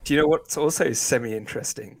Do you know what's also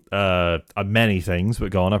semi-interesting? Many things,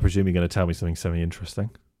 but go on. I presume you're going to tell me something semi-interesting.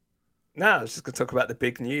 No, I was just going to talk about the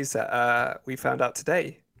big news that we found out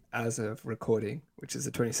today, as of recording, which is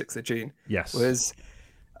the 26th of June, Yes. was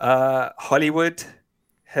Hollywood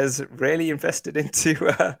has really invested into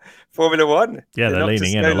Formula One. Yeah, They're they're not leaning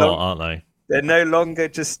just in a lot, aren't they? they're no longer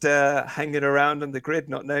just hanging around on the grid,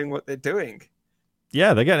 not knowing what they're doing.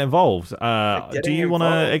 Yeah, they're getting involved. They're Do getting you want to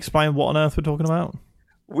involved. explain what on earth we're talking about?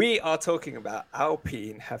 We are talking about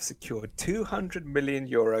Alpine have secured 200 million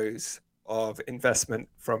euros of investment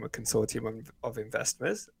from a consortium of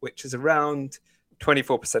investors, which is around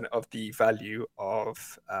 24% of the value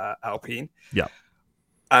of Alpine. Yeah.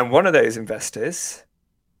 And one of those investors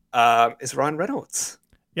is Ryan Reynolds.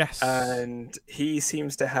 Yes. And he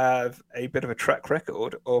seems to have a bit of a track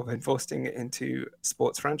record of investing into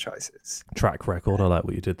sports franchises. Track record. I like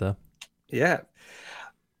what you did there. Yeah.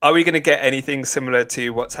 Are we going to get anything similar to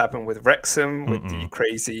what's happened with Wrexham, with the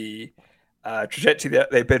crazy trajectory that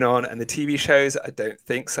they've been on and the TV shows? I don't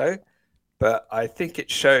think so. But I think it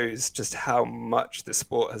shows just how much the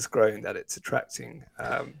sport has grown, that it's attracting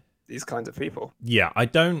these kinds of people. Yeah,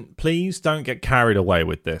 please don't get carried away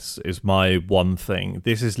with this, is my one thing.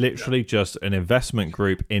 This is literally just an investment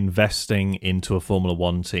group investing into a Formula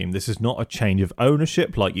One team. This is not a change of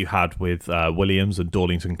ownership like you had with Williams and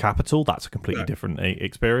Darlington Capital. That's a completely different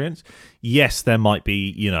experience. Yes, there might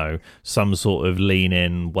be, some sort of lean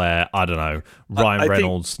in where, I don't know, Ryan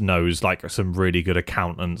Reynolds knows like some really good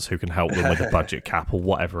accountants who can help them with the budget cap or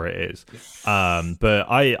whatever it is. But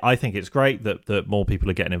I think it's great that more people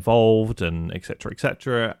are getting involved and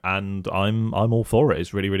etc., and I'm all for it.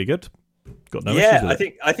 It's really, really good. Got no issues with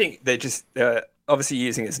it. I think they're just obviously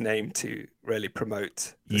using his name to really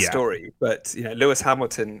promote the story. But Lewis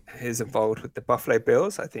Hamilton is involved with the Buffalo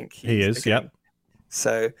Bills. I think he is. Yep.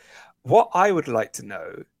 So what I would like to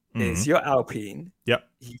know is your Alpine. Yep.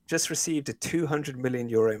 You just received a 200 million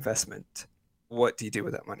euro investment. What do you do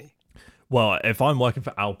with that money? Well, if I'm working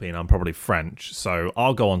for Alpine, I'm probably French, so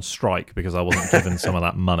I'll go on strike because I wasn't given some of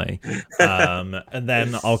that money. And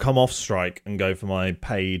then I'll come off strike and go for my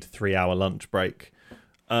paid 3-hour lunch break.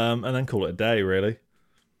 And then call it a day, really.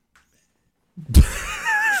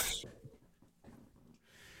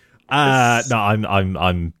 No,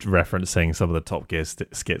 I'm referencing some of the Top Gear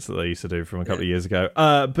skits that they used to do from a couple of years ago.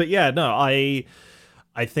 But yeah, no,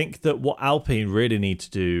 I think that what Alpine really need to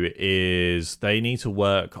do is they need to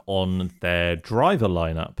work on their driver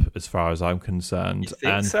lineup, as far as I'm concerned,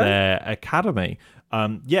 and their academy.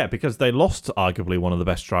 Yeah, because they lost arguably one of the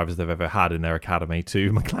best drivers they've ever had in their academy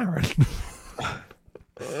to McLaren.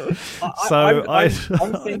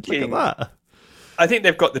 I'm thinking that. I think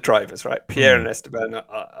they've got the drivers, right? Pierre and Esteban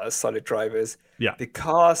are solid drivers. Yeah. The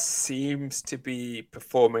car seems to be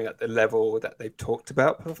performing at the level that they've talked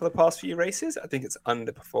about for the past few races. I think it's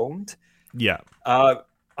underperformed. Yeah. I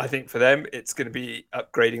think for them, it's going to be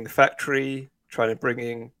upgrading the factory, trying to bring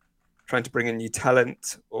in new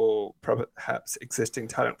talent or perhaps existing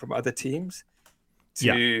talent from other teams.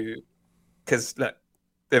 Because the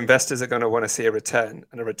investors are going to want to see a return,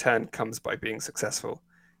 and a return comes by being successful.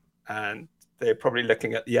 And they're probably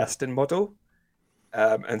looking at the Aston model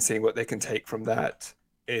and seeing what they can take from that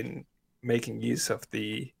in making use of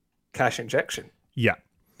the cash injection. Yeah.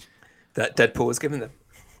 That Deadpool has given them.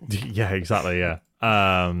 Yeah, exactly. Yeah.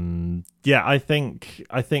 I think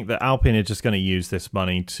that Alpine are just going to use this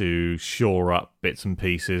money to shore up bits and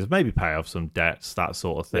pieces, maybe pay off some debts, that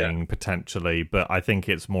sort of thing, potentially. But I think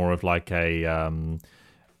it's more of like a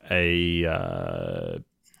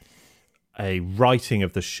righting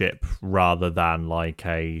of the ship rather than like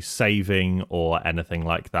a saving or anything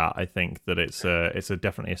like that. I think that it's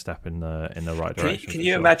definitely a step in the right direction. Can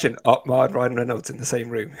you imagine Otmar and Ryan Reynolds in the same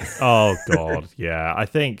room? Oh God, yeah. I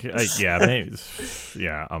think maybe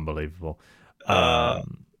unbelievable.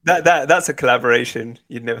 That's a collaboration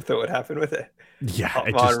you'd never thought would happen with it. Yeah,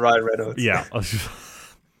 Otmar and Ryan Reynolds. Yeah,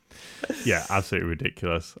 yeah, absolutely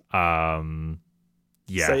ridiculous.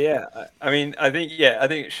 Yeah. So yeah, I mean, I think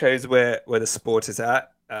it shows where the sport is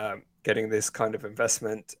at, getting this kind of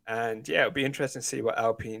investment, and yeah, it'll be interesting to see what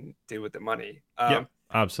Alpine do with the money.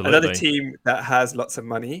 Absolutely. Another team that has lots of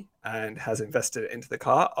money and has invested into the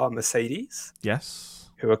car are Mercedes. Yes.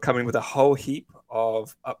 Who are coming with a whole heap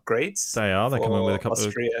of upgrades. They are. They're coming with a couple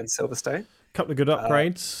Austria and Silverstone. Couple of good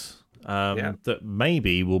upgrades. That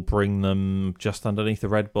maybe will bring them just underneath the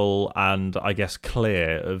Red Bull and I guess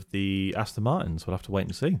clear of the Aston Martins. We'll have to wait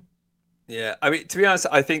and see. Yeah, I mean, to be honest,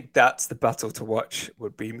 I think that's the battle to watch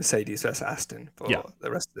would be Mercedes versus Aston for the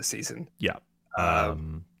rest of the season. Yeah.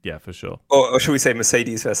 Yeah, for sure. Or should we say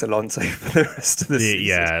Mercedes versus Alonso for the rest of the season?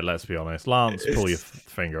 Yeah, let's be honest. Lance, pull your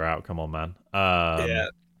finger out. Come on, man. Yeah.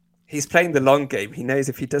 He's playing the long game. He knows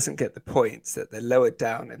if he doesn't get the points, that they're lowered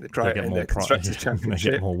down in the Constructors'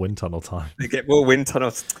 Championship. They get more wind tunnel time. They get more wind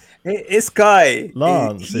tunnels. This guy,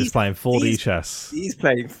 Lance, is playing 4D chess. He's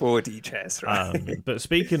playing 4D chess, right? But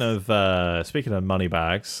speaking of money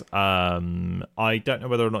bags, I don't know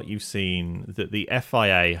whether or not you've seen that the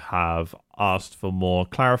FIA have asked for more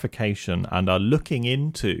clarification and are looking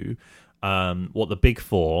into what the big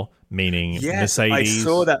four, meaning Mercedes, I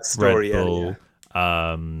saw that story Red Bull, earlier.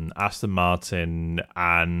 Aston Martin,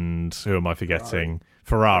 and who am I forgetting?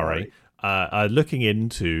 Ferrari. Are looking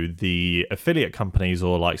into the affiliate companies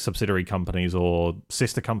or like subsidiary companies or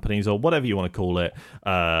sister companies or whatever you want to call it,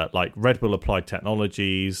 like Red Bull Applied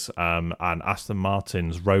Technologies and Aston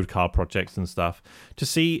Martin's road car projects and stuff, to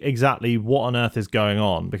see exactly what on earth is going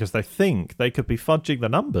on, because they think they could be fudging the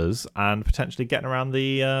numbers and potentially getting around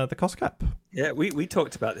the cost cap. Yeah, we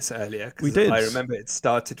talked about this earlier. We did. I remember it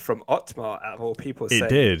started from Otmar, out of all people. It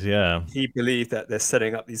did, yeah. He believed that they're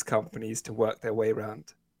setting up these companies to work their way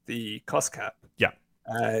around the cost cap. Yeah.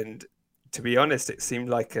 And to be honest, it seemed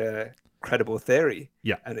like a credible theory.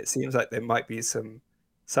 Yeah. And it seems like there might be some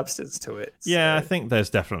substance to it. Yeah, I think there's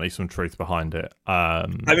definitely some truth behind it. I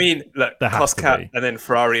mean, look, cost cap and then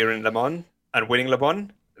Ferrari are in Le Mans and winning Le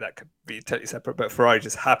Mans. That could be totally separate, but Ferrari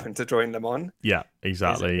just happened to join Le Mans. Yeah,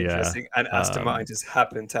 exactly. Yeah, and Aston Martin just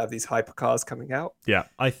happened to have these hypercars coming out. Yeah,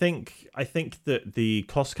 I think that the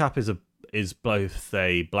cost cap is both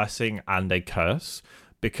a blessing and a curse,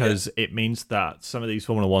 because it means that some of these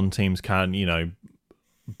Formula One teams can,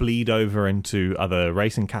 bleed over into other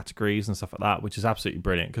racing categories and stuff like that, which is absolutely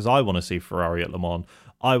brilliant, because I want to see Ferrari at Le Mans.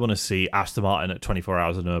 I want to see Aston Martin at 24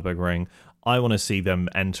 Hours of Nürburgring. I want to see them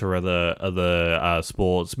enter other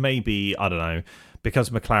sports. Maybe, I don't know,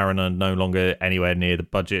 because McLaren are no longer anywhere near the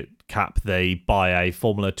budget cap, they buy a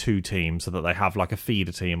Formula 2 team so that they have like a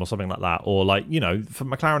feeder team or something like that. Or like,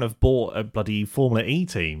 McLaren have bought a bloody Formula E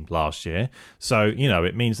team last year. So,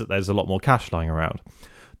 it means that there's a lot more cash lying around.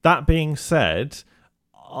 That being said,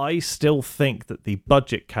 I still think that the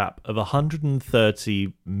budget cap of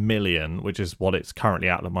 130 million, which is what it's currently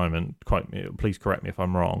at the moment, please correct me if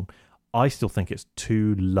I'm wrong, I still think it's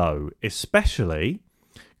too low, especially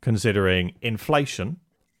considering inflation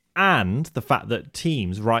and the fact that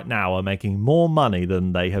teams right now are making more money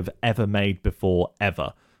than they have ever made before,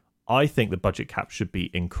 ever. I think the budget cap should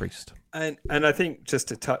be increased. And I think, just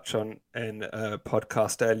to touch on in a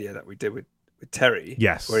podcast earlier that we did with Terry,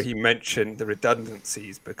 yes, where he mentioned the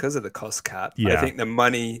redundancies because of the cost cap, yeah. I think the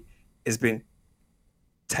money has been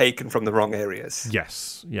taken from the wrong areas.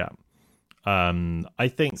 Yes, yeah.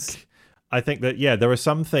 I think that, yeah, there are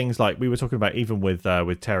some things, like we were talking about even with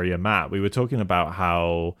Terry and Matt, we were talking about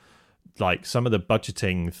how like some of the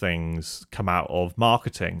budgeting things come out of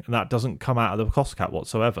marketing, and that doesn't come out of the cost cap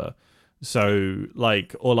whatsoever. So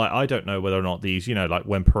I don't know whether or not these, like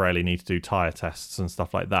when Pirelli need to do tire tests and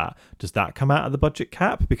stuff like that, does that come out of the budget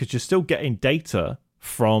cap? Because you're still getting data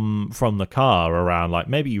from the car around, like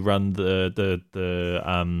maybe you run the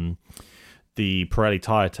Pirelli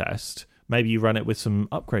tire test. Maybe you run it with some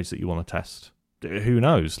upgrades that you want to test. Who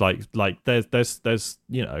knows? Like there's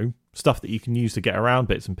stuff that you can use to get around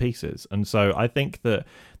bits and pieces. And so I think that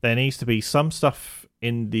there needs to be some stuff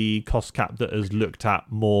in the cost cap that is looked at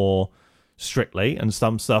more strictly, and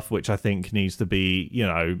some stuff which I think needs to be,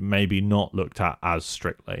 maybe not looked at as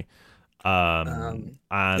strictly. And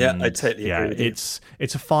yeah, I totally agree with you.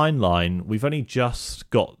 It's a fine line. We've only just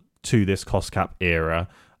got to this cost cap era.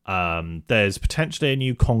 There's potentially a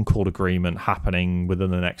new Concord agreement happening within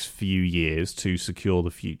the next few years to secure the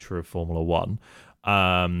future of Formula One.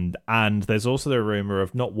 And there's also the rumor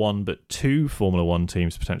of not one but two Formula One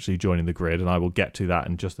teams potentially joining the grid, and I will get to that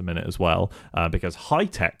in just a minute as well, because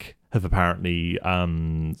Hitech have apparently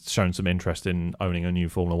shown some interest in owning a new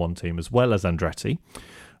Formula One team, as well as Andretti.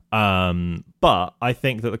 But I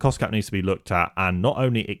think that the cost cap needs to be looked at and not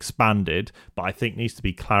only expanded, but I think needs to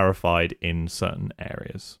be clarified in certain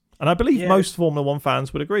areas. And I believe most Formula One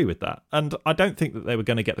fans would agree with that. And I don't think that they were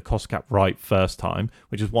going to get the cost cap right first time,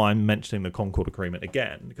 which is why I'm mentioning the Concord Agreement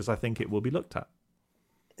again, because I think it will be looked at.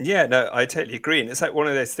 Yeah, no, I totally agree. And it's like one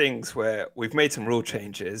of those things where we've made some rule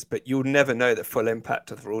changes, but you'll never know the full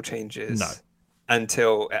impact of the rule changes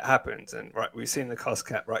until it happens. And we've seen the cost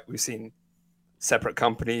cap, we've seen separate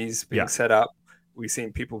companies being set up. We've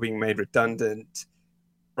seen people being made redundant.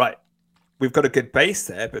 We've got a good base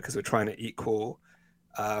there because we're trying to equal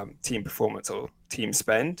team performance or team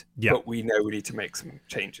spend, but we know we need to make some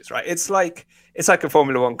changes, right? It's like a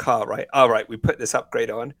Formula One car, right? All right, we put this upgrade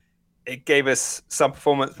on. it gave us some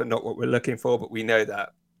performance, but not what we're looking for. But we know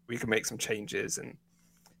that we can make some changes, and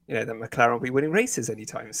that McLaren will be winning races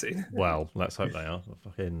anytime soon. Well, let's hope they are.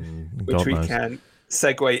 Fucking Which God we knows. can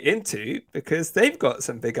segue into because they've got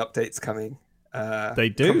some big updates coming. They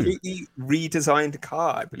do. Completely redesigned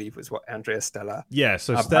car, I believe, was what Andrea Stella. Yeah,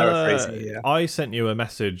 so Stella, I sent you a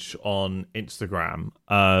message on Instagram,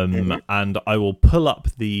 and I will pull up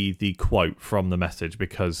the quote from the message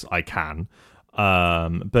because I can.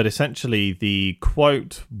 But essentially, the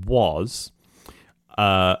quote was,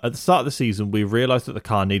 at the start of the season, we realised that the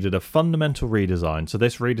car needed a fundamental redesign. So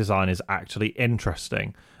this redesign is actually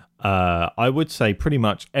interesting. I would say pretty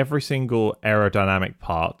much every single aerodynamic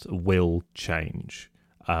part will change.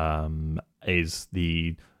 Is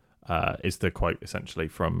the quote essentially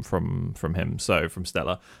from him, so from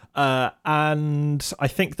Stella. And I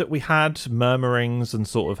think that we had murmurings and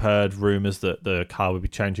sort of heard rumours that the car would be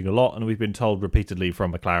changing a lot, and we've been told repeatedly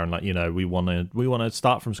from McLaren, like, we want to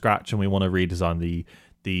start from scratch and we want to redesign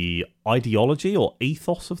the ideology or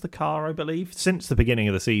ethos of the car, I believe, since the beginning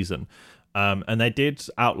of the season. And they did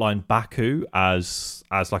outline Baku as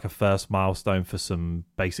like a first milestone for some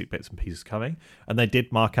basic bits and pieces coming, and they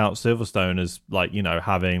did mark out Silverstone as like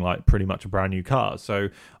having like pretty much a brand new car. So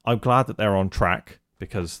I'm glad that they're on track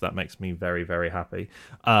because that makes me very, very happy.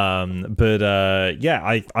 But I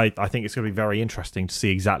think it's going to be very interesting to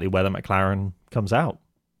see exactly where the McLaren comes out.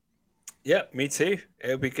 Yeah, me too.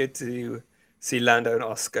 It'll be good to see Lando and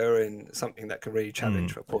Oscar in something that can really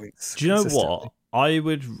challenge for points. Do you know what? I'm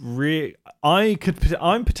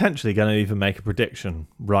potentially going to even make a prediction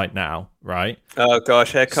right now, right? Oh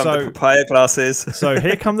gosh, here come the papaya glasses. So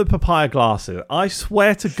here come the papaya glasses. I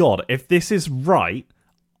swear to God, if this is right,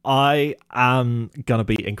 I am going to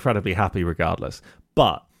be incredibly happy regardless.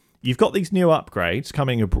 But you've got these new upgrades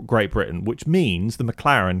coming in Great Britain, which means the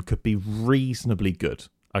McLaren could be reasonably good,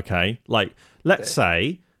 okay? Like, let's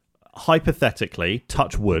say, hypothetically,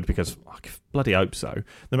 touch wood, because I bloody hope so,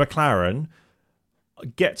 the McLaren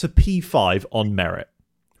gets a P5 on merit,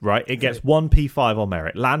 right? It gets one P5 on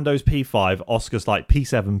merit. Lando's P5, Oscar's like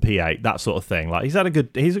P7, P8, that sort of thing. Like he's had a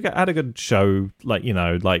good show. Like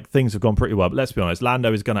like things have gone pretty well. But let's be honest,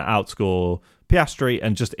 Lando is going to outscore Piastri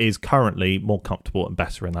and just is currently more comfortable and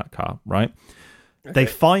better in that car, right? Okay. They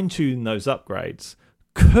fine tune those upgrades.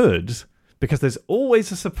 Because there's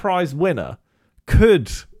always a surprise winner.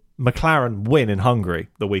 Could McLaren win in Hungary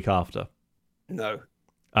the week after? No.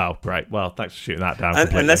 Oh, great. Well, thanks for shooting that down.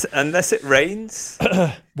 Unless it rains.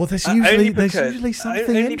 Well, there's usually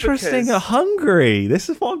something interesting at Hungary. This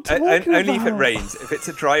is what I'm talking about. Only if it rains. If it's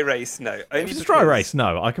a dry race, no. If it's a dry race,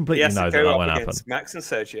 no. I completely know that won't happen. Max and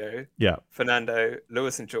Sergio, Fernando,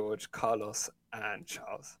 Lewis and George, Carlos and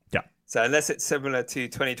Charles. Yeah. So unless it's similar to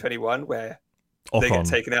 2021 where they get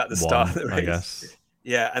taken out at the start of the race. I guess.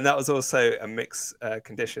 Yeah, and that was also a mixed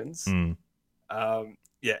conditions.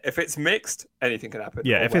 Yeah, if it's mixed, anything can happen.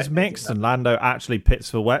 Yeah, if it's mixed and Lando actually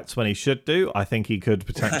pits for wets when he should do, I think he could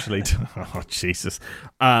potentially. Oh Jesus,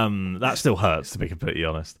 that still hurts, to be completely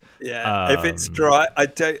honest. Yeah, if it's dry,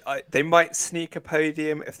 they might sneak a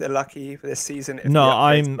podium if they're lucky for this season. No,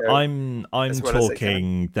 I'm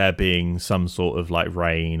talking there being some sort of like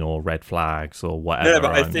rain or red flags or whatever. No,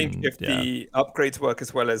 but I think if the upgrades work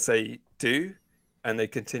as well as they do, and they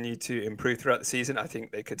continue to improve throughout the season, I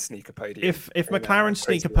think they could sneak a podium. If McLaren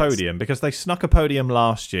sneak a podium, because they snuck a podium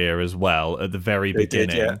last year as well at the very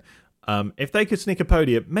beginning. Did, yeah. If they could sneak a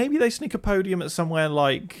podium, maybe they sneak a podium at somewhere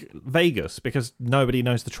like Vegas because nobody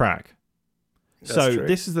knows the track. That's true.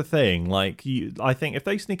 This is the thing. Like, I think if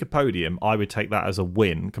they sneak a podium, I would take that as a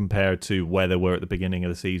win compared to where they were at the beginning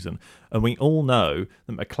of the season. And we all know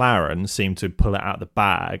that McLaren seemed to pull it out of the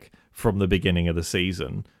bag from the beginning of the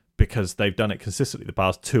season, because they've done it consistently the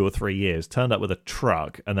past 2 or 3 years, turned up with a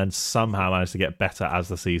truck, and then somehow managed to get better as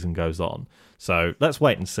the season goes on. So let's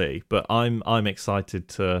wait and see. But I'm excited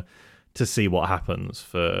to see what happens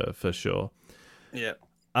for sure. Yeah.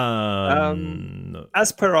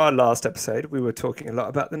 As per our last episode, we were talking a lot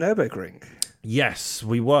about the Nürburgring. Yes,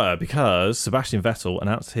 we were, because Sebastian Vettel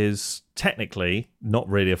announced his, technically, not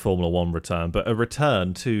really a Formula 1 return, but a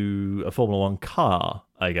return to a Formula 1 car,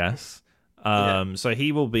 I guess. So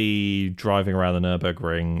he will be driving around the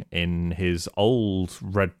Nürburgring in his old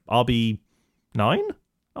red RB9, I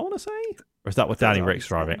want to say? Or is that what Danny Rick's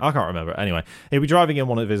driving? I can't remember. Anyway, he'll be driving in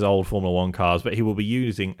one of his old Formula 1 cars, but he will be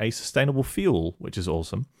using a sustainable fuel, which is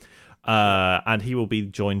awesome. And he will be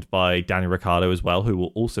joined by Danny Ricciardo as well, who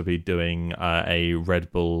will also be doing a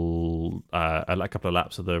Red Bull, a couple of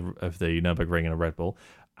laps of the Nürburgring in a Red Bull.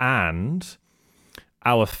 And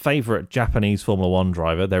our favourite Japanese Formula One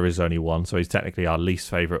driver. There is only one, so he's technically our least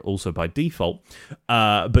favourite, also by default.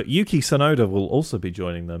 But Yuki Tsunoda will also be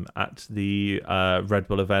joining them at the Red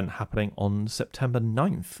Bull event happening on September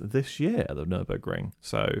 9th this year at the Nürburgring.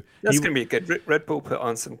 So that's going to be good. Red Bull put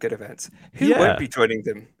on some good events. Who won't be joining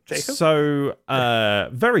them, Jacob? So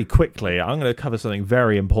very quickly, I'm going to cover something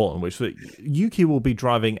very important, which Yuki will be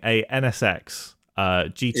driving a NSX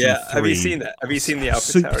GT3. Yeah, have you seen that? Have you seen the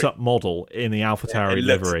AlphaTauri? Souped up model in the AlphaTauri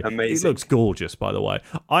livery. Amazing. It looks gorgeous, by the way.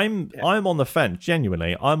 I'm on the fence,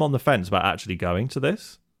 genuinely. I'm on the fence about actually going to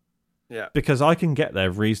this. Yeah. Because I can get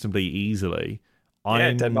there reasonably easily.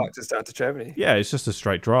 Denmark just down to Germany. Yeah, it's just a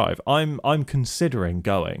straight drive. I'm considering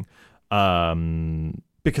going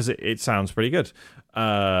because it sounds pretty good.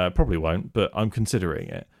 Probably won't, but I'm considering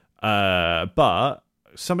it. But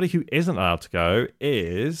somebody who isn't allowed to go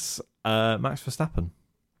is Max Verstappen.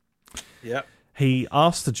 Yep. He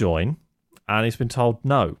asked to join, and he's been told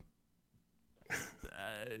no.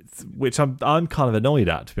 Which I'm kind of annoyed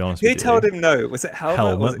at, to be honest with you. Who told him no? Was it Helmut?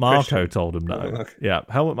 Helmut Marko told him no. Okay. Yeah,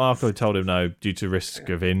 Helmut Marko told him no due to risk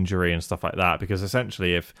of injury and stuff like that. Because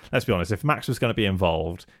essentially, let's be honest, if Max was going to be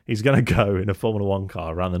involved, he's going to go in a Formula One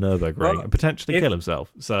car around the Nürburgring and potentially kill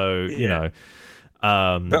himself. So, you know.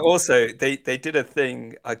 But also, they did a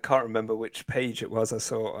thing, I can't remember which page it was I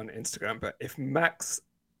saw on Instagram, but if Max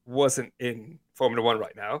wasn't in Formula One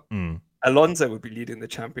right now, Alonso would be leading the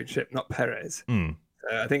championship, not Perez.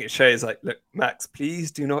 I think it shows, like, look, Max, please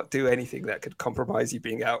do not do anything that could compromise you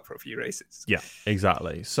being out for a few races. Yeah,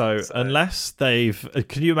 exactly. So unless they've...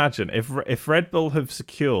 Can you imagine, if Red Bull have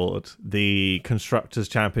secured the Constructors'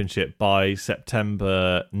 Championship by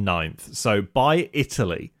September 9th, so by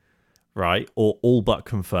Italy, right, or all but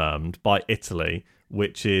confirmed by Italy,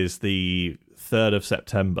 which is the 3rd of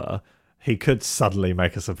September, he could suddenly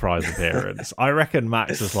make a surprise appearance. I reckon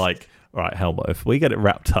Max is like... Right, Helmut, if we get it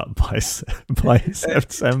wrapped up by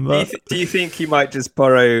September... Do you think he might just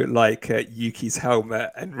borrow, like, Yuki's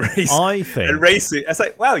helmet and race? I think... And race it. It's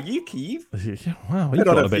like, wow, Yuki, wow, you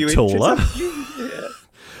got a bit taller.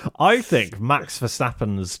 I think Max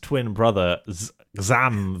Verstappen's twin brother,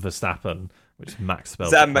 Zam Verstappen, which Max spelled...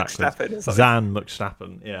 Zam McStappen. Zan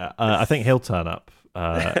McStappen, yeah. I think he'll turn up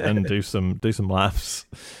and do some laps.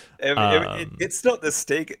 It's not the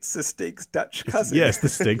Stig, it's the Stig's Dutch cousin. Yes, the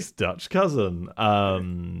Stig's Dutch cousin. I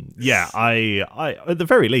at the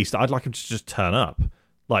very least, I'd like him to just turn up.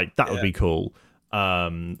 Like, that would be cool.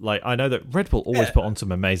 Like, I know that Red Bull always put on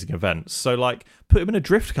some amazing events. So, like, put him in a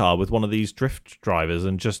drift car with one of these drift drivers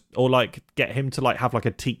and or like get him to like have like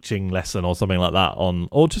a teaching lesson or something like that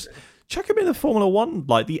or just chuck him in the Formula One,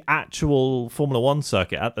 like the actual Formula One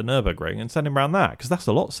circuit at the Nürburgring and send him around that, because that's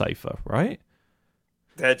a lot safer, right?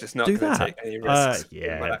 They're just not going to take any risks.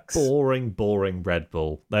 Boring Red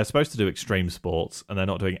Bull. They're supposed to do extreme sports, and they're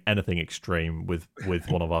not doing anything extreme with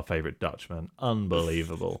one of our favourite Dutchmen.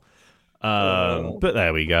 Unbelievable. But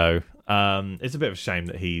there we go. It's a bit of a shame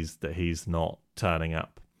that he's not turning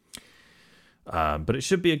up. But it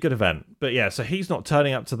should be a good event. But yeah, so he's not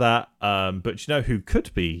turning up to that. But you know who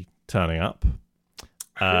could be turning up?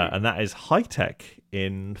 And that is Hitech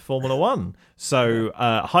in Formula One. So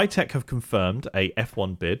Hitech have confirmed a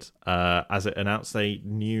F1 bid as it announced a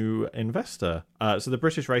new investor. So the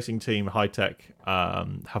British racing team Hitech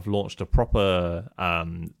have launched a proper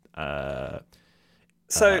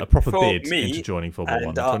bid into joining Formula One.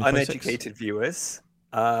 And our uneducated viewers,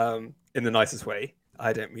 in the nicest way,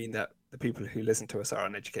 I don't mean that the people who listen to us are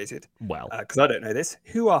uneducated. Well, because I don't know this.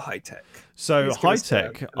 Who are Hitech? So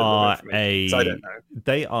Hitech are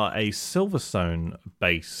they are a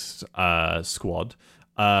Silverstone-based squad,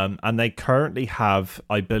 and they currently have,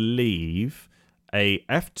 I believe, a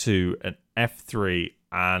F2, an F3,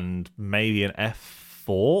 and maybe an F4,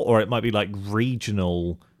 or it might be like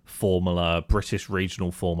regional Formula, British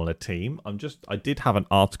regional Formula team. I did have an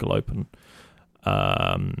article open.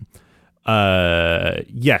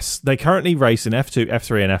 Yes, they currently race in F2,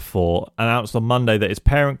 F3, and F4. Announced on Monday that its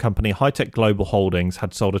parent company, Hitech Global Holdings,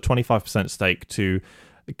 had sold a 25% stake to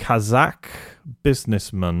Kazakh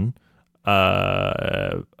businessman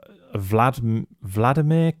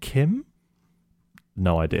Vladimir Kim.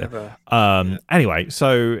 No idea. Anyway,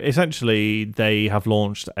 so essentially, they have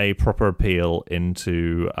launched a proper appeal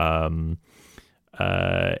into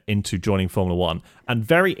joining Formula One, and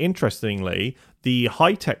very interestingly, the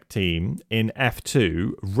Hitech team in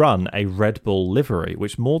F2 run a Red Bull livery,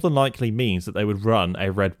 which more than likely means that they would run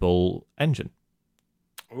a Red Bull engine.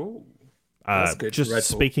 Ooh, that's good. Just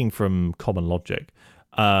speaking from common logic.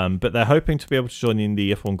 But they're hoping to be able to join in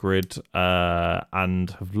the F1 grid and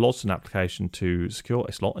have lodged an application to secure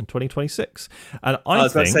a slot in 2026. And I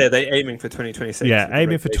was about to say, are they aiming for 2026? Yeah,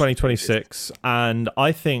 aiming for 2026. And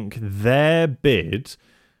I think their bid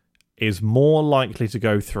is more likely to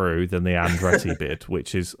go through than the Andretti bid,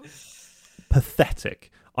 which is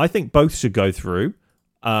pathetic. I think both should go through.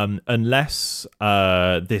 Unless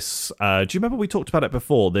this... do you remember we talked about it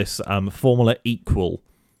before? This Formula Equal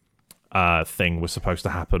thing was supposed to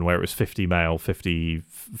happen, where it was 50% male,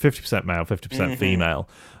 50% female.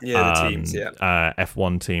 Yeah, the teams, yeah.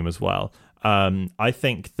 F1 team as well. I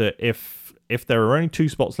think that if there are only 2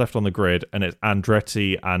 spots left on the grid, and it's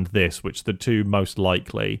Andretti and this, which are the 2 most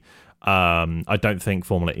likely, I don't think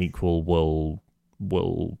Formula Equal will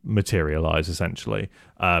materialize, essentially.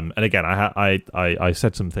 And again, I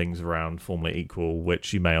said some things around Formula Equal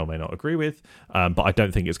which you may or may not agree with, but I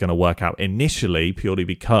don't think it's going to work out initially, purely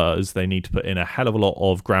because they need to put in a hell of a lot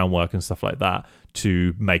of groundwork and stuff like that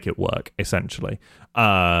to make it work, essentially.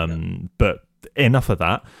 But enough of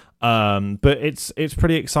that. But it's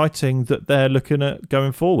pretty exciting that they're looking at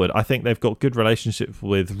going forward. I think they've got good relationships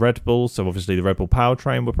with Red Bull, so obviously the Red Bull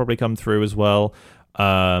powertrain will probably come through as well.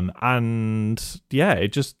 And yeah,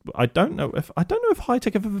 I don't know if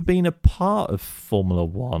Hitech have ever been a part of Formula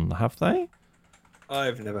One, have they?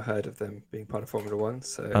 I've never heard of them being part of Formula One,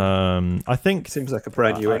 so I think it seems like a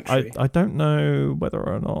brand new entry. I don't know whether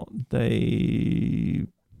or not they.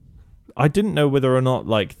 I didn't know whether or not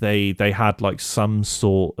like they had like some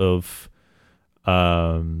sort of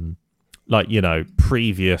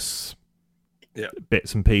previous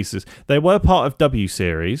bits and pieces. They were part of W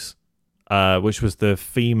Series, which was the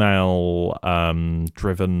female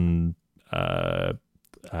driven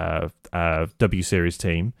W Series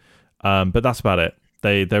team, but that's about it.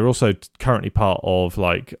 They're also currently part of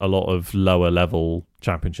like a lot of lower level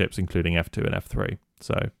championships, including F2 and F3.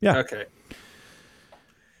 So yeah. Okay.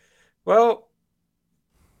 Well,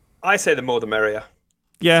 I say the more the merrier.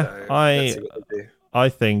 Yeah, So let's see what they do. I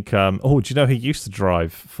think. Do you know who used to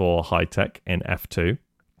drive for Hitech in F2?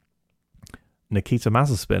 Nikita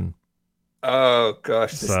Mazepin. Oh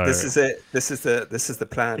gosh, this is it. This is the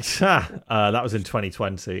plan. That was in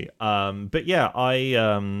 2020. But yeah,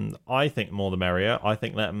 I think more the merrier. I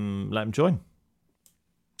think let them join.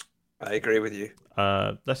 I agree with you.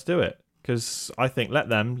 Let's do it, because I think let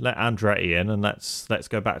Andretti in, and let's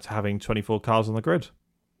go back to having 24 cars on the grid.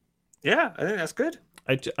 Yeah, I think that's good.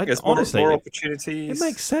 Honestly, more opportunities. It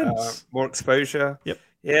makes sense. More exposure. Yep.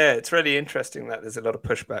 Yeah, it's really interesting that there's a lot of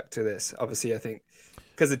pushback to this. Obviously, I think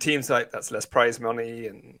because the teams like that's less prize money,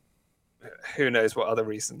 and who knows what other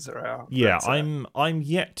reasons are out. Yeah, I'm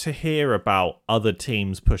yet to hear about other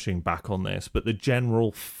teams pushing back on this, but the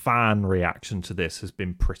general fan reaction to this has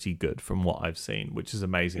been pretty good from what I've seen, which is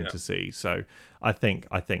amazing to see. So I think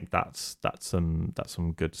that's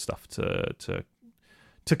some good stuff to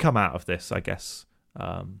come out of this, I guess.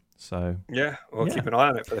 So yeah, we'll keep an eye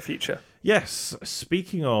on it for the future. Yes.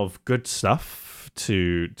 Speaking of good stuff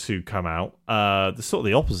to come out,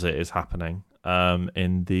 the opposite is happening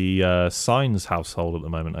in the Sainz household at the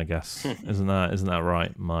moment, I guess. Isn't that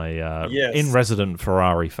right? My in-resident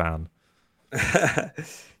Ferrari fan.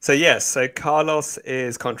 So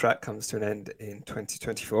Carlos's contract comes to an end in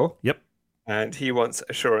 2024. Yep. And he wants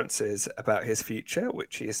assurances about his future,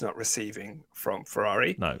 which he is not receiving from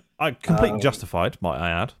Ferrari. No, I completely justified, might I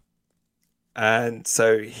add. And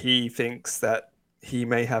so he thinks that he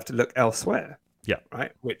may have to look elsewhere. Yeah.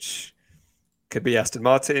 Right? Which could be Aston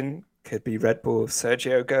Martin, could be Red Bull if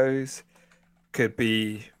Sergio goes, could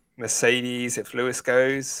be Mercedes if Lewis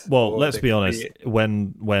goes. Well, let's be honest.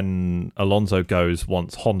 When Alonso goes,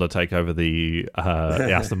 once Honda take over the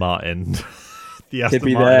Aston Martin, the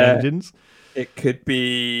Aston Martin engines. It could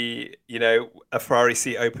be, a Ferrari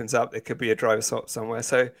seat opens up. There could be a driver swap somewhere.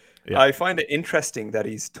 So I find it interesting that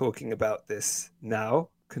he's talking about this now,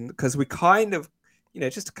 because we kind of,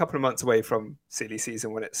 just a couple of months away from silly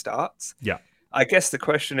season when it starts. Yeah. I guess the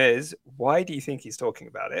question is, why do you think he's talking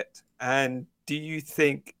about it? And do you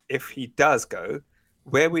think if he does go,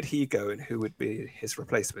 where would he go and who would be his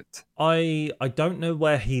replacement? I don't know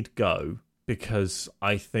where he'd go, because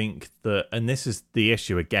I think that, and this is the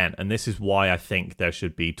issue again, and this is why I think there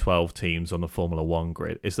should be 12 teams on the Formula One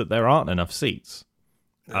grid, is that there aren't enough seats.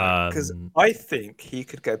 Because I think he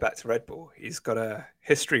could go back to Red Bull. He's got a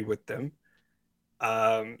history with them.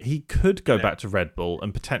 He could go back to Red Bull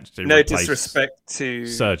and potentially no replace disrespect to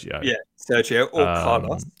Sergio. Yeah, Sergio or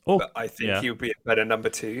Carlos. But I think he would be a better number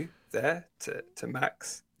 2 there to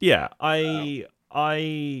Max. Yeah,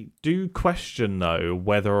 I do question, though,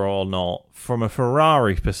 whether or not, from a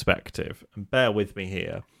Ferrari perspective, and bear with me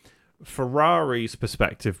here, Ferrari's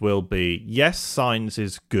perspective will be, yes, Sainz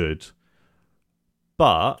is good,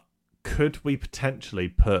 but could we potentially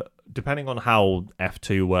put, depending on how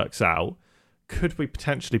F2 works out, could we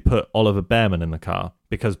potentially put Oliver Bearman in the car?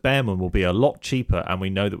 Because Bearman will be a lot cheaper, and we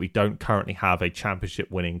know that we don't currently have a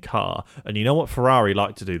championship-winning car. And you know what Ferrari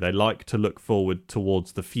like to do? They like to look forward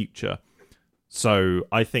towards the future. So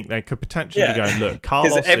I think they could potentially go and look.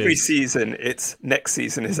 Carlos every season, it's next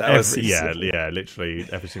season is our season. Yeah, literally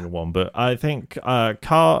every single one. But I think Carlos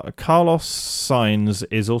Sainz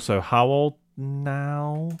is also how old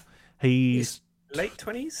now? He's late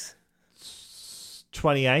 20s?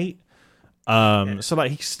 28. So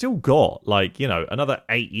like he's still got another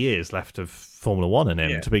 8 years left of Formula One in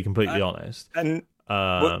him, to be completely honest. And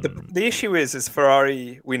the issue is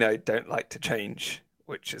Ferrari, we know, don't like to change,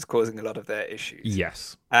 which is causing a lot of their issues.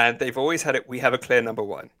 Yes. And they've always had it. We have a clear number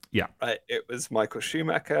one. Yeah. Right. It was Michael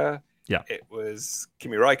Schumacher. Yeah. It was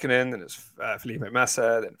Kimi Raikkonen, then it's Felipe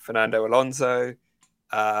Massa, then Fernando Alonso,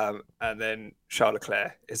 and then Charles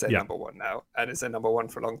Leclerc is their number one now, and is their number one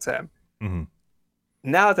for long term. Mm-hmm.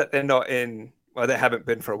 Now that they're not in, well, they haven't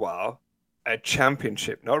been for a while, a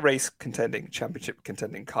championship, not race contending, championship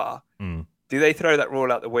contending car, do they throw that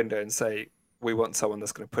rule out the window and say, we want someone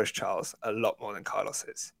that's going to push Charles a lot more than Carlos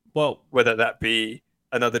is? Well, whether that be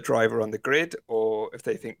another driver on the grid, or if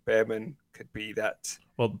they think Bearman could be that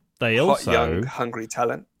young, hungry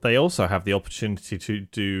talent. They also have the opportunity to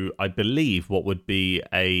do, I believe, what would be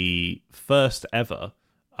a first ever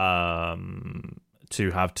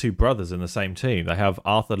to have two brothers in the same team. They have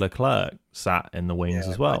Arthur Leclerc sat in the wings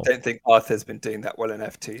as well. I don't think Arthur's been doing that well in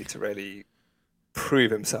F2 to really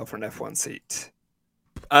prove himself for an F1 seat.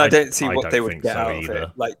 I don't see what they would get out of it.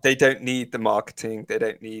 Like, they don't need the marketing. They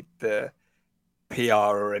don't need the PR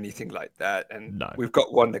or anything like that. And we've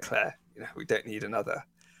got one Leclerc. We don't need another.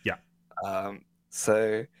 Yeah.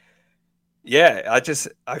 So, yeah,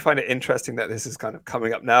 I find it interesting that this is kind of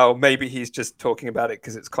coming up now. Maybe he's just talking about it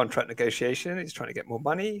because it's contract negotiation. He's trying to get more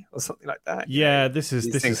money or something like that. Yeah, this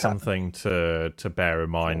is something to bear in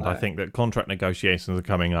mind. I think that contract negotiations are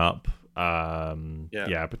coming up.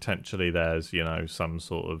 Potentially there's some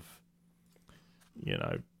sort of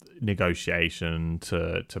negotiation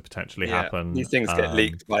to potentially happen. These things get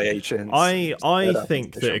leaked by agents. I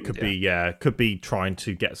think that it could be trying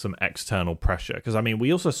to get some external pressure, because I mean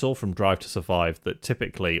we also saw from Drive to Survive that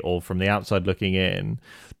typically, or from the outside looking in,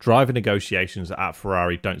 driver negotiations at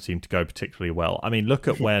Ferrari don't seem to go particularly well. I mean, look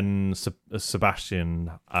at when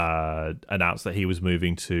Sebastian announced that he was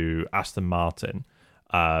moving to Aston Martin.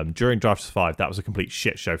 During Drive to Survive, that was a complete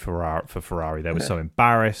shit show for Ferrari. They were so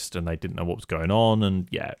embarrassed and they didn't know what was going on, and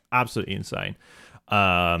absolutely insane.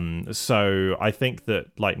 So I think that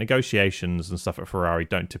negotiations and stuff at Ferrari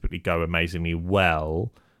don't typically go amazingly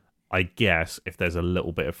well, I guess, if there's a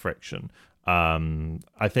little bit of friction.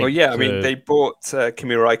 I think. Well, I mean, they bought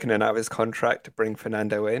Kimi Raikkonen out of his contract to bring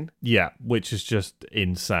Fernando in. Yeah, which is just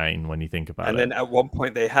insane when you think about it. And then at one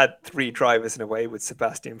point, they had three drivers in a way with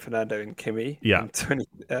Sebastian, Fernando, and Kimi. Yeah. In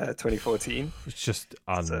 2014. It's just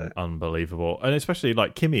unbelievable, and especially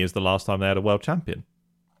Kimi is the last time they had a world champion.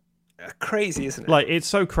 Crazy, isn't it? It's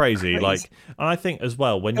so crazy. And I think as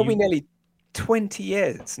well when nearly 20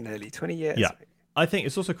 years, nearly 20 years. Yeah, I think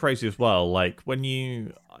it's also crazy as well. When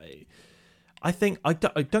you. I think,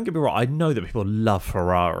 don't get me wrong, I know that people love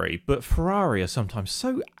Ferrari, but Ferrari are sometimes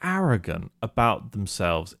so arrogant about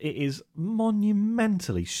themselves. It is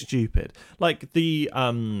monumentally stupid. The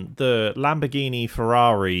Lamborghini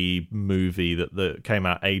Ferrari movie that came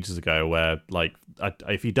out ages ago, where,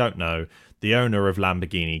 if you don't know, the owner of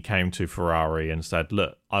Lamborghini came to Ferrari and said,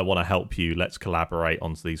 look, I want to help you. Let's collaborate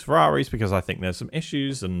onto these Ferraris because I think there's some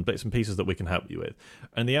issues and bits and pieces that we can help you with.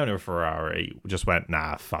 And the owner of Ferrari just went,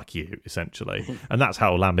 nah, fuck you, essentially. And that's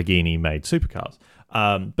how Lamborghini made supercars.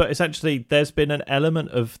 But essentially, there's been an element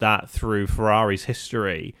of that through Ferrari's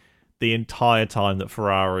history the entire time that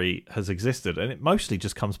Ferrari has existed. And it mostly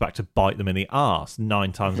just comes back to bite them in the arse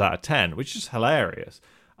 9 times out of 10, which is hilarious.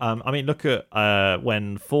 I mean, look at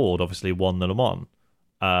when Ford obviously won the Le Mans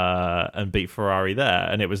and beat Ferrari there,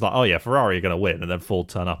 and it was like, oh yeah, Ferrari are going to win, and then Ford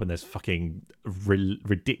turn up in this fucking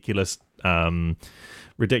ridiculous car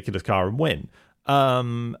and win.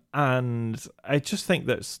 And I just think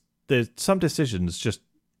that there's some decisions just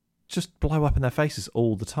blow up in their faces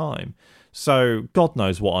all the time. So God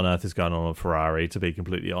knows what on earth is going on with Ferrari, to be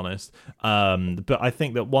completely honest. But I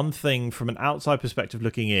think that one thing from an outside perspective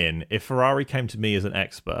looking in, if Ferrari came to me as an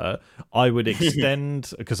expert, I would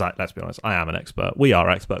extend, because let's be honest, I am an expert. We are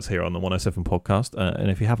experts here on the 107 podcast. And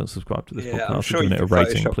if you haven't subscribed to this podcast and given it a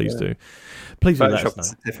rating, please do. Please do let us know.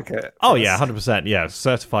 Certificate. Oh, yeah, 100%. Yeah,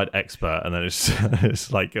 certified expert. And then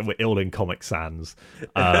it's like we're all in Comic Sans.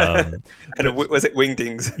 And was it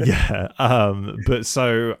Wingdings? Yeah. But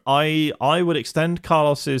so I would extend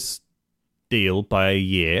Carlos's deal by a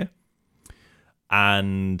year,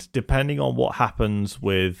 and depending on what happens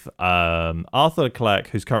with Arthur Leclerc,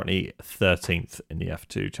 who's currently 13th in the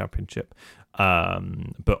F2 Championship,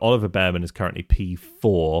 but Oliver Bearman is currently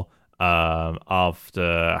P4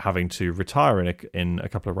 after having to retire in a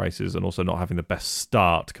couple of races and also not having the best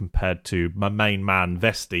start compared to my main man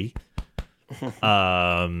Vesti.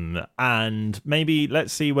 And maybe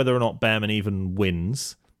let's see whether or not Bearman even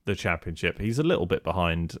wins the championship. He's a little bit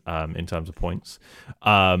behind in terms of points,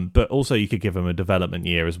 but also you could give him a development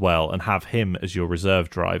year as well and have him as your reserve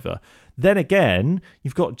driver. Then again,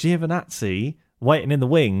 you've got Giovinazzi waiting in the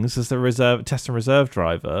wings as the test and reserve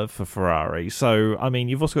driver for Ferrari. So I mean,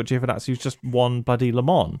 you've also got Giovinazzi who's just won bloody Le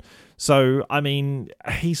Mans. So I mean,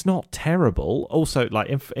 he's not terrible. Also, like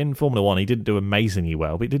in Formula One, he didn't do amazingly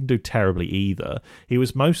well, but he didn't do terribly either. He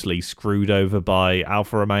was mostly screwed over by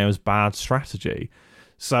Alfa Romeo's bad strategy.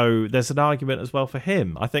 So there's an argument as well for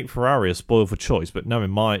him. I think Ferrari are spoiled for choice, but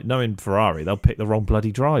knowing Ferrari, they'll pick the wrong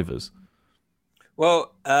bloody drivers.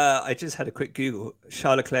 Well, I just had a quick Google.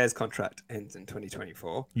 Charles Leclerc's contract ends in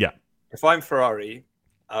 2024. Yeah. If I'm Ferrari,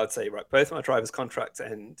 I would say, right, both my drivers' contracts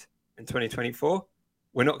end in 2024.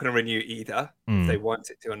 We're not going to renew either if they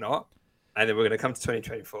want it to or not. And then we're going to come to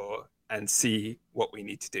 2024 and see what we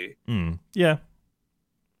need to do. Yeah.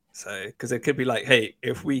 So, because it could be like, hey,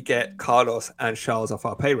 if we get Carlos and Charles off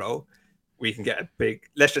our payroll, we can get a big,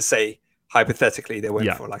 let's just say, hypothetically, they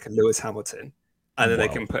went for like a Lewis Hamilton, and then they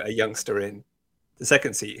can put a youngster in the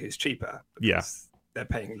second seat who's cheaper. Because they're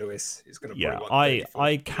paying Lewis, who's going to probably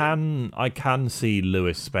want I can see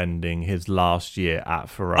Lewis spending his last year at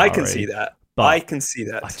Ferrari. I can see that. But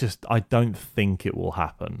I don't think it will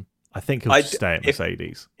happen. I think he'll stay at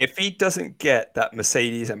Mercedes. If he doesn't get that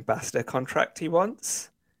Mercedes ambassador contract he wants,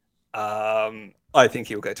 I think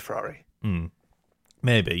he'll go to Ferrari.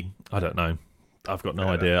 Maybe. I don't know. I've got no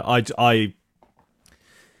idea.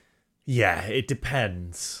 Yeah, it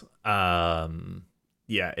depends.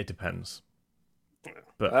 It depends.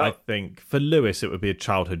 But I think for Lewis, it would be a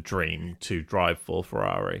childhood dream to drive for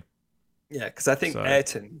Ferrari. Yeah, because I think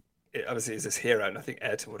Ayrton obviously is his hero, and I think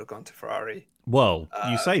Ayrton would have gone to Ferrari. Well,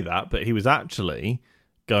 you say that, but he was actually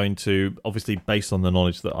going to, obviously based on the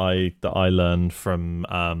knowledge that I learned from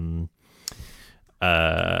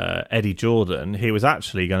Eddie Jordan, he was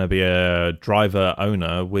actually going to be a driver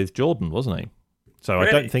owner with Jordan, wasn't he? So really?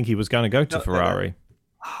 I don't think he was going to go to Ferrari. No.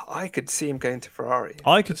 I could see him going to Ferrari.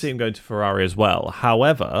 I could see him going to Ferrari as well.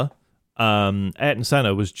 However, Ayrton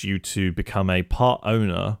Senna was due to become a part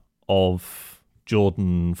owner of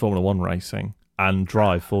Jordan Formula One Racing and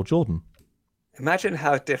drive for Jordan. Imagine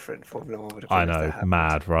how different Formula One would have been. I know,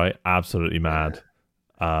 mad, right? Absolutely mad.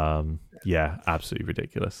 Absolutely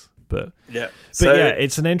ridiculous. But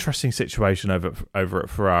it's an interesting situation over at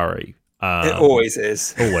Ferrari. It always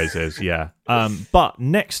is. Always is, yeah. But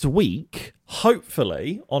next week,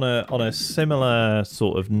 hopefully, on a similar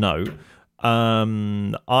sort of note,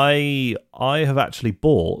 I have actually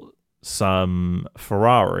bought some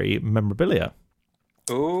Ferrari memorabilia.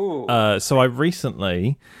 Ooh. So I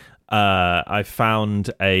recently I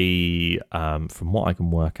found a from what I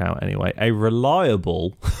can work out anyway, a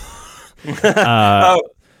reliable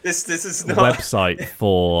This is not website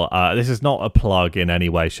for this is not a plug in any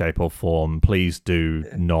way, shape or form. Please do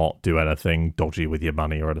not do anything dodgy with your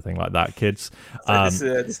money or anything like that, kids.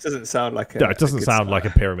 This doesn't sound like it doesn't sound like a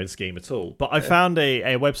pyramid scheme at all. But I found a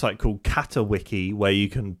website called Catawiki where you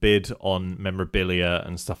can bid on memorabilia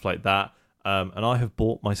and stuff like that. And I have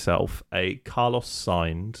bought myself a Carlos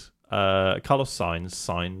Sainz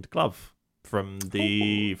signed glove from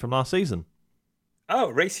last season. Oh,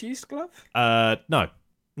 race used glove? No.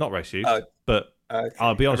 Not race used, but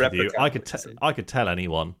I'll be honest with you, I could tell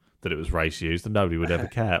anyone that it was race used and nobody would ever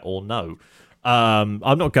care or know. I'm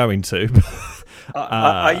not going to.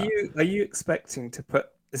 Are you expecting to put?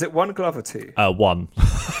 Is it one glove or two? One.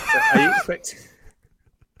 So are you expecting?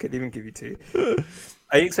 Could even give you two.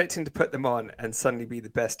 Are you expecting to put them on and suddenly be the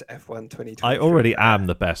best F1 2020? I already am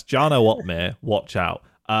the best. Jarno Otmir, watch out.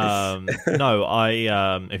 No,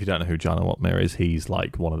 if you don't know who Jarno Watmir is, he's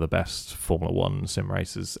like one of the best Formula One sim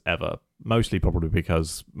racers ever. Mostly probably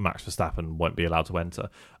because Max Verstappen won't be allowed to enter.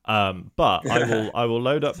 But I will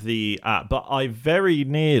load up the app. But I very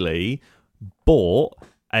nearly bought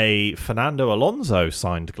a Fernando Alonso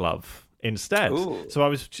signed glove instead. Ooh. So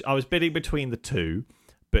I was bidding between the two,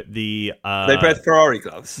 but they both Ferrari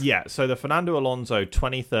gloves. Yeah, so the Fernando Alonso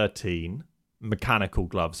 2013 mechanical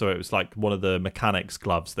glove. So it was like one of the mechanics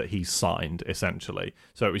gloves that he signed essentially.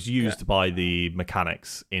 So it was used by the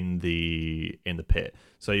mechanics in the pit.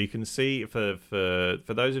 So you can see for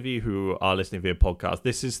those of you who are listening via podcast,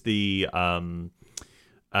 this is the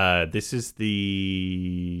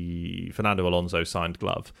Fernando Alonso signed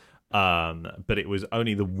glove. But it was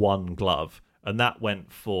only the one glove, and that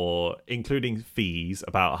went for, including fees,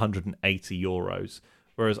 about 180 euros.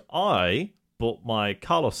 Whereas I bought my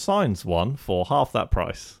Carlos Sainz one for half that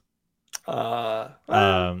price. And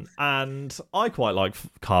I quite like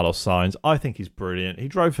Carlos Sainz. I think he's brilliant. He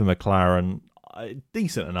drove for McLaren.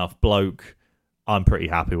 Decent enough bloke. I'm pretty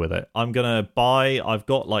happy with it. I've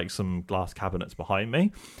got like some glass cabinets behind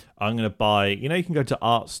me. I'm going to buy, you can go to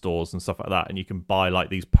art stores and stuff like that, and you can buy like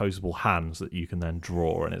these posable hands that you can then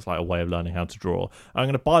draw, and it's like a way of learning how to draw. I'm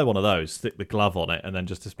going to buy one of those, stick the glove on it, and then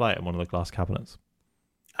just display it in one of the glass cabinets.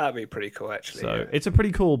 That'd be pretty cool, actually. So it's a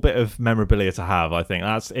pretty cool bit of memorabilia to have, I think.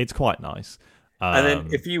 It's quite nice. And then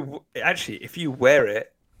if you wear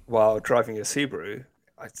it while driving your Subaru,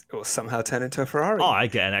 it will somehow turn into a Ferrari. Oh, I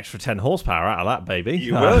get an extra 10 horsepower out of that, baby.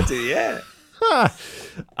 You will do, yeah.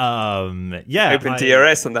 Yeah. Open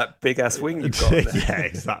DRS on that big ass wing you've got there. Yeah,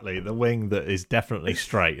 exactly. The wing that is definitely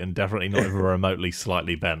straight and definitely not even remotely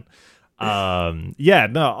slightly bent. I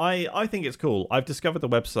think it's cool. I've discovered the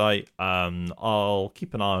website. I'll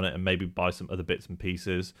keep an eye on it and maybe buy some other bits and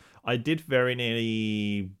pieces. I did very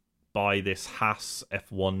nearly buy this Haas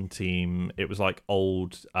F1 team. It was like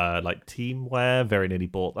old like team wear. Very nearly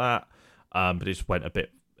bought that, but it just went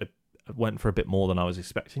for a bit more than I was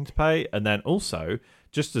expecting to pay. And then also,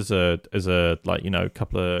 just as a like,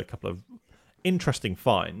 couple of interesting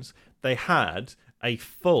finds, they had a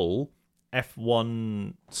full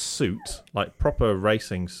F1 suit, like proper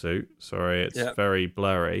racing suit. Sorry, it's very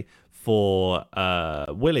blurry, for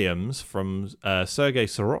Williams from Sergei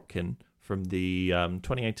Sorokin from the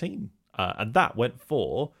 2018, and that went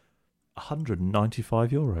for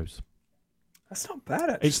 195 euros. That's not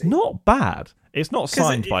bad, actually. It's not bad. It's not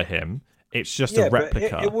signed by him. It's just a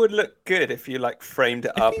replica. But it would look good if you like framed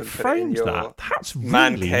it up and put it in your that's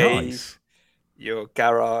man really cave, nice. Your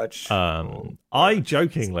garage. I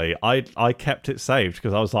jokingly, I kept it saved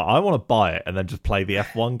because I was like, I want to buy it and then just play the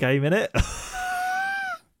F1 game in it.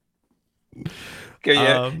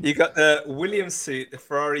 You got the Williams suit, the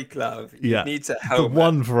Ferrari glove. You need to helmet. The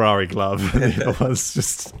one Ferrari glove, and the other one's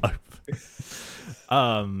just open.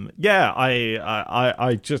 I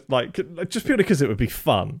just purely because it would be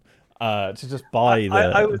fun to just buy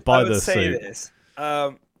the suit. This.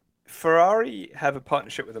 Ferrari have a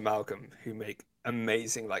partnership with Amalgam, who make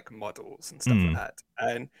amazing like models and stuff like that,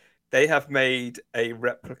 and they have made a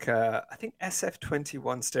replica, I think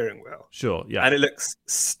SF21 steering wheel. Sure, yeah, and it looks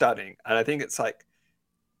stunning, and I think it's like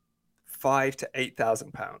 £5,000 to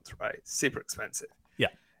 £8,000, right? Super expensive. Yeah.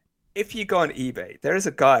 If you go on eBay, there is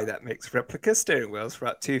a guy that makes replica steering wheels for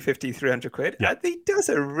about 250, 300 quid, and he does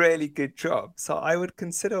a really good job. So I would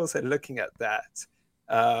consider also looking at that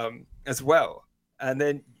as well. And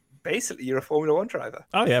then basically you're a Formula One driver.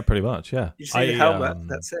 Oh yeah, pretty much. Yeah. You just need a helmet.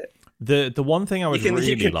 That's it. The one thing I would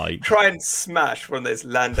really like, try and smash one of those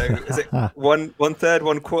Lando. Is it one third,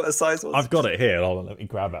 1/4 size ones? I've got it here. Hold on, let me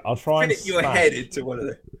grab it. I'll try and fit your head into one of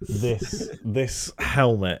them. This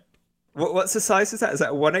helmet. What's the size? Is that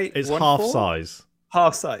a 1/8? It's half size.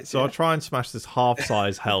 Half size. So I'll try and smash this half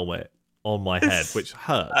size helmet on my head, which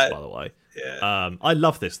hurts, by the way. Yeah. I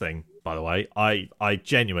love this thing, by the way. I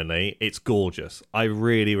genuinely, it's gorgeous. I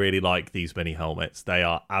really, really like these mini helmets. They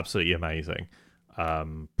are absolutely amazing.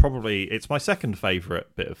 Probably it's my second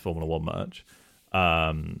favorite bit of Formula One merch.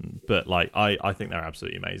 But like I think they're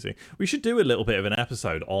absolutely amazing. We should do a little bit of an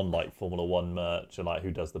episode on like Formula One merch and like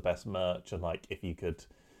who does the best merch, and like if you could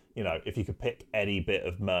pick any bit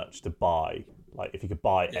of merch to buy, like if you could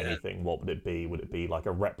buy anything, what would it be? Would it be like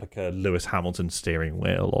a replica Lewis Hamilton steering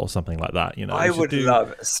wheel or something like that? I would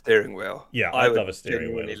love a steering wheel. Yeah, I'd love a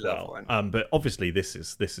steering wheel as well. But obviously this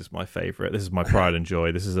is my favourite. This is my pride and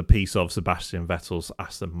joy. This is a piece of Sebastian Vettel's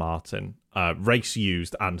Aston Martin, race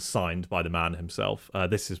used and signed by the man himself.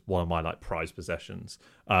 This is one of my like prized possessions.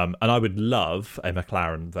 And I would love a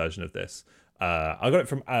McLaren version of this. I got it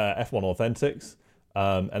from F1 Authentics.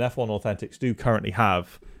 And F1 Authentics do currently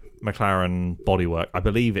have McLaren bodywork. I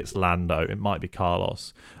believe it's Lando. It might be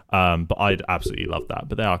Carlos. But I'd absolutely love that.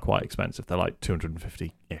 But they are quite expensive. They're like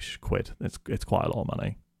 250-ish quid. It's quite a lot of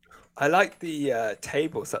money. I like the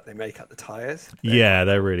tables that they make at the tyres.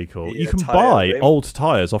 They're really cool. You can buy old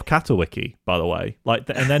tyres off Cattlewiki, by the way.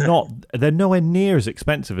 And they're nowhere near as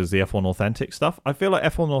expensive as the F1 Authentic stuff. I feel like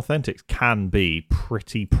F1 Authentics can be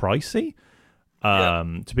pretty pricey,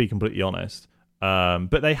 to be completely honest.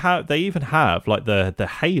 But they even have like the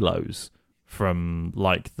halos from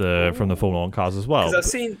the Formula One cars as well. Because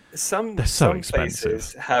I've seen some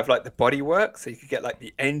places have like the bodywork, so you could get like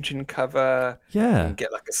the engine cover. Yeah, and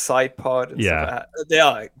get like a side pod. And stuff like that. They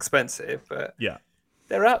are expensive, but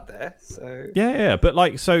they're out there. So but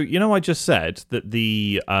like, so I just said that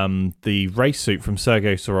the race suit from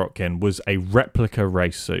Sergei Sorokin was a replica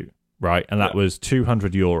race suit, right? And that was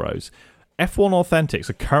 €200. F1 Authentics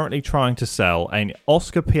are currently trying to sell an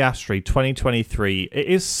Oscar Piastri 2023. It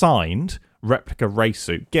is signed replica race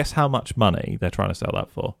suit. Guess how much money they're trying to sell that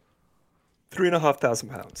for?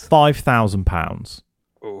 £3,500. £5,000.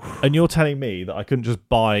 And you're telling me that I couldn't just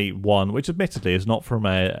buy one, which admittedly is not from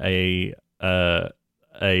a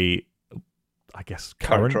I guess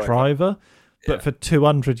current driver, but for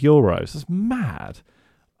 €200. That's mad.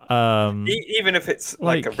 Even if it's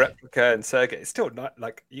like a replica and Sergei, it's still not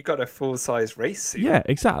like you got a full size race suit. Yeah,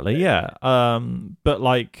 exactly. Yeah. But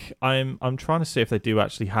like, I'm trying to see if they do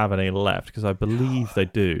actually have any left, because I believe they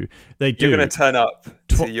do. They do. You're going to turn up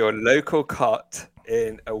to your local cart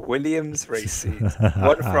in a Williams race suit,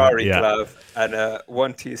 one Ferrari glove, and a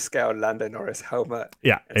 1/2 scale Lando Norris helmet.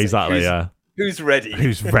 Yeah, exactly. Who's ready?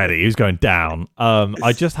 Who's ready? Who's going down?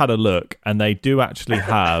 I just had a look, and they do actually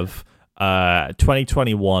have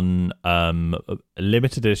 2021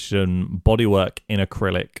 limited edition bodywork in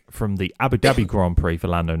acrylic from the Abu Dhabi Grand Prix for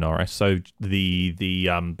Lando Norris. So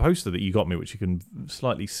the poster that you got me, which you can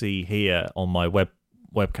slightly see here on my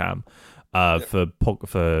webcam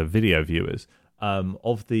for video viewers,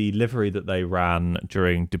 of the livery that they ran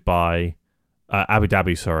during Abu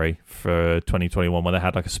Dhabi, for 2021, when they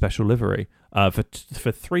had like a special livery. For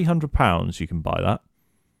 £300 you can buy that.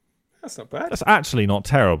 That's not bad. That's actually not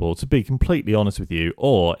terrible, to be completely honest with you.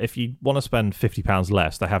 Or if you want to spend £50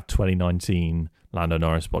 less, they have 2019 Lando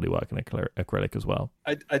Norris bodywork and acrylic as well.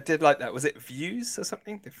 I did like that. Was it Views or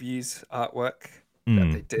something? The Views artwork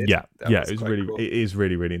that they did. Cool. It is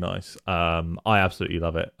really, really nice. I absolutely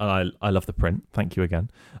love it, and I love the print. Thank you again.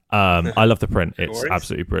 I love the print. It's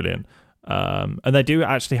absolutely brilliant. And they do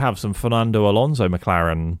actually have some Fernando Alonso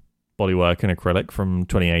McLaren bodywork and acrylic from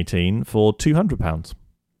 2018 for £200.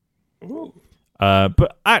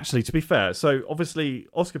 But actually, to be fair, so obviously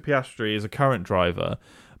Oscar Piastri is a current driver,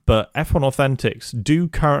 but F1 Authentics do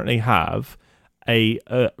currently have a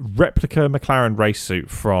replica McLaren race suit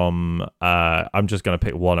from, I'm just going to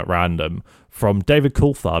pick one at random, from David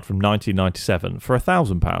Coulthard from 1997 for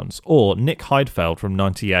 £1,000, or Nick Heidfeld from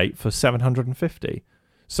 98 for £750.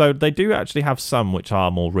 So they do actually have some which are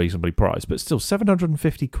more reasonably priced, but still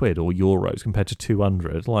 750 quid or euros compared to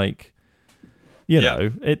 200. Like,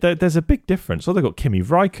 there's a big difference. So they've got Kimi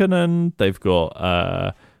Räikkönen, they've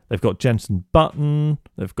got Jenson Button,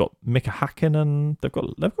 they've got Mika Hakkinen, they've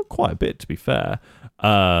got quite a bit, to be fair.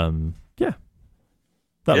 That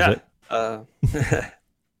was it.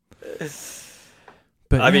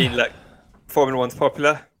 But I mean, like, Formula One's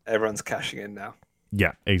popular, everyone's cashing in now.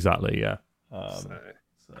 Yeah, exactly. Yeah.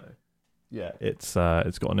 It's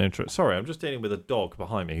got an interest. Sorry, I'm just dealing with a dog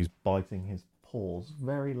behind me who's biting his paws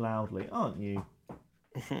very loudly, aren't you?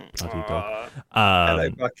 Bloody dog. Hello,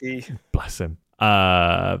 Bucky. Bless him.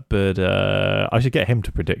 But I should get him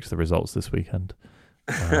to predict the results this weekend.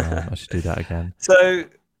 I should do that again. So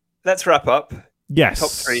let's wrap up. Yes.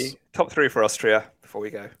 Top three for Austria before we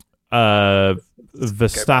go.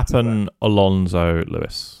 Verstappen, Alonso,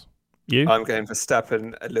 Lewis. You? I'm going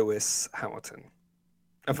Verstappen, Lewis, Hamilton.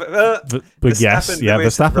 Verstappen,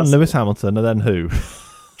 Lewis, Hamilton, and then who?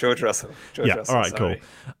 George Russell. All right, cool.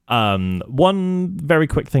 One very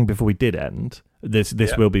quick thing before we did end. This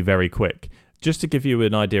will be very quick. Just to give you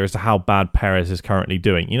an idea as to how bad Perez is currently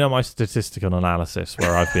doing. You know my statistical analysis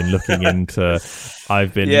where I've been looking into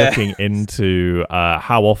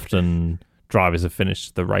how often drivers have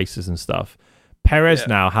finished the races and stuff. Perez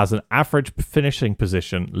now has an average finishing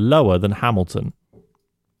position lower than Hamilton.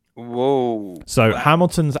 Whoa. So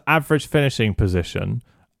Hamilton's average finishing position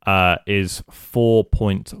is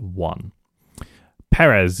 4.1.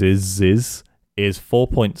 Perez's is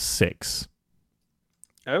 4.6.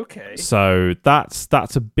 Okay. So that's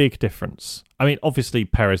a big difference. I mean, obviously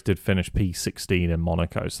Perez did finish P16 in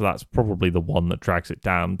Monaco, so that's probably the one that drags it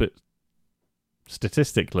down. But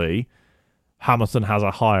statistically, Hamilton has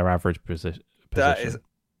a higher average position. That is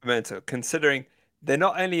mental, considering they're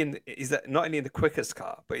not only in the quickest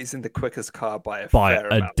car, but he's in the quickest car by a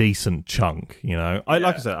amount. Decent chunk. Like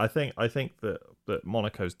I said, I think that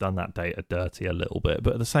Monaco's done that data dirty a little bit,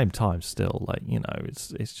 but at the same time, still,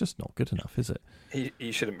 it's just not good enough, is it?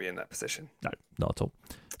 He shouldn't be in that position. No, not at all.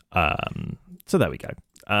 So there we go.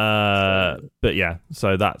 But yeah,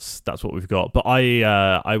 so that's what we've got. But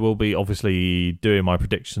I will be obviously doing my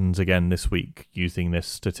predictions again this week using this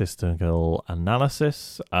statistical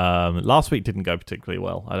analysis. Last week didn't go particularly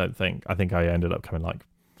well, I don't think. I think I ended up coming like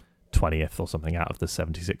 20th or something out of the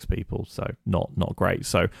 76 people, so not great.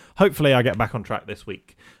 So hopefully I get back on track this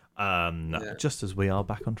week. Just as we are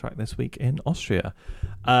back on track this week in Austria.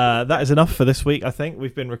 That is enough for this week, I think.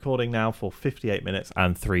 We've been recording now for 58 minutes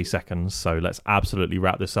and 3 seconds, so let's absolutely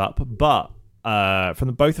wrap this up. But from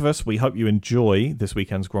the both of us, we hope you enjoy this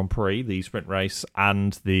weekend's Grand Prix, the sprint race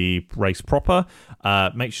and the race proper.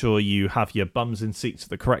 Make sure you have your bums in seats at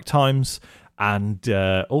the correct times, and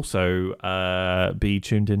also be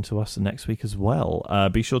tuned in to us next week as well.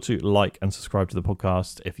 Be sure to like and subscribe to the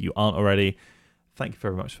podcast if you aren't already. Thank you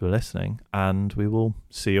very much for listening, and we will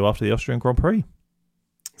see you after the Austrian Grand Prix.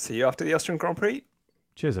 See you after the Austrian Grand Prix.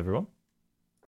 Cheers, everyone.